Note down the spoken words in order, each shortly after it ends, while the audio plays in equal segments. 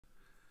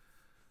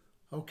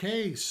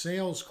Okay,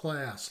 sales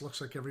class.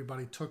 Looks like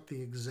everybody took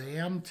the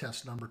exam,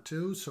 test number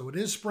 2. So it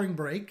is spring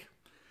break.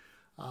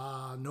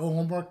 No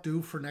homework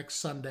due for next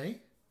Sunday.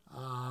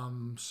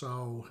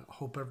 So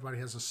hope everybody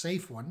has a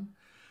safe one.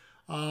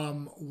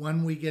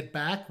 When we get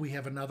back, we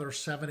have another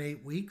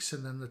 7-8 weeks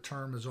and then the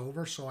term is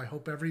over. So I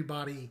hope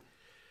everybody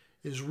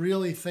is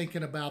really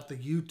thinking about the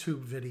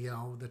YouTube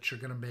video that you're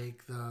going to make.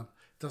 It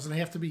doesn't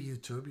have to be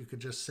YouTube. You could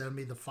just send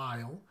me the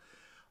file.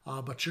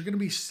 But you're going to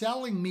be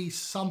selling me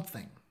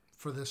something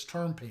for this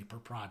term paper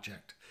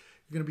project.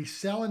 You're going to be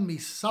selling me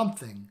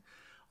something,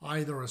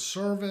 either a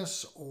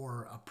service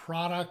or a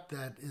product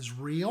that is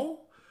real,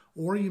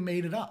 or you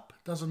made it up.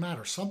 Doesn't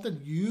matter. Something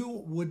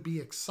you would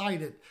be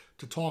excited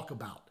to talk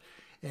about.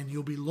 And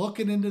you'll be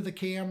looking into the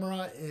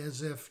camera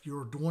as if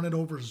you're doing it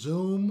over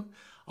Zoom.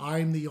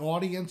 I'm the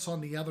audience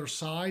on the other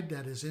side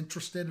that is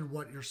interested in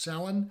what you're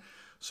selling.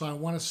 So I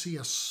want to see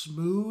a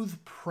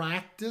smooth,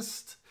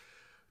 practiced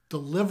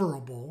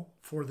deliverable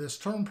for this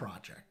term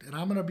project. And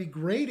I'm going to be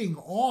grading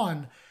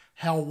on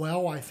how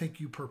well I think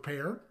you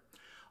prepared.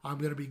 I'm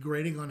going to be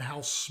grading on how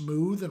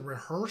smooth and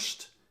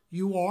rehearsed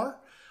you are.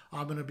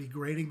 I'm going to be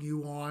grading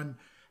you on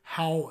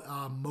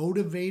how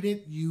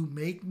motivated you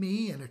make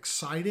me and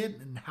excited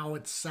and how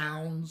it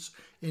sounds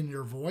in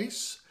your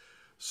voice.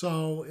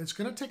 So it's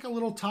going to take a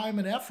little time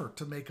and effort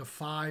to make a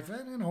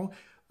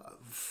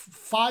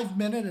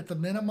 5-minute at the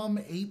minimum,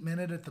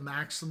 8-minute at the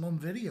maximum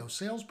video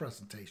sales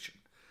presentation.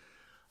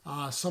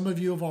 Some of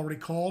you have already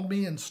called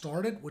me and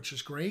started, which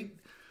is great.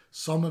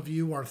 Some of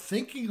you are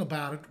thinking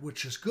about it,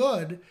 which is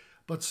good.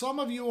 But some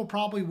of you will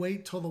probably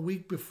wait till the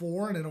week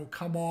before and it'll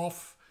come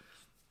off,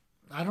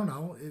 I don't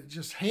know,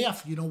 just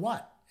half, you know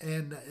what.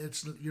 And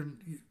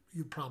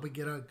you probably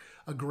get a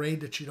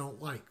grade that you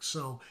don't like.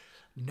 So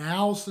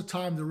now's the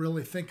time to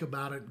really think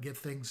about it and get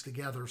things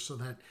together so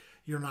that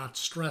you're not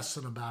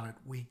stressing about it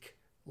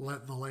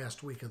the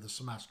last week of the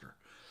semester.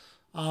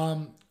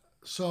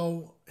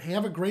 So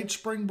have a great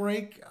spring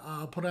break.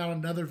 I'll put out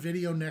another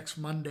video next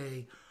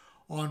Monday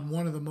on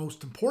one of the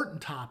most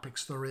important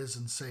topics there is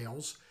in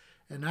sales,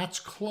 and that's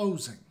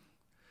closing.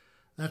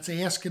 That's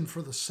asking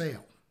for the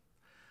sale.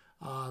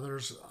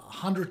 There's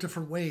 100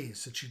 different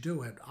ways that you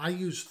do it. I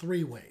use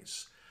 3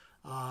 ways.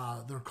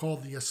 They're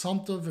called the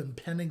assumptive and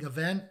pending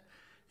event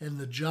and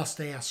the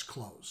just ask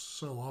close.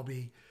 So I'll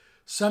be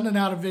sending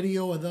out a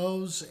video of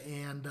those,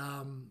 and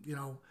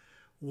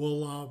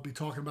we'll be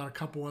talking about a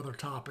couple other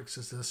topics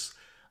as this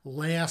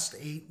last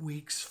 8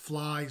 weeks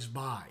flies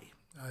by.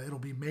 It'll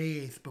be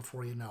May 8th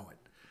before you know it.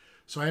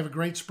 So have a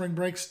great spring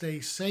break.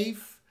 Stay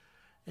safe,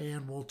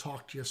 and we'll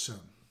talk to you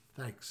soon.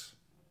 Thanks.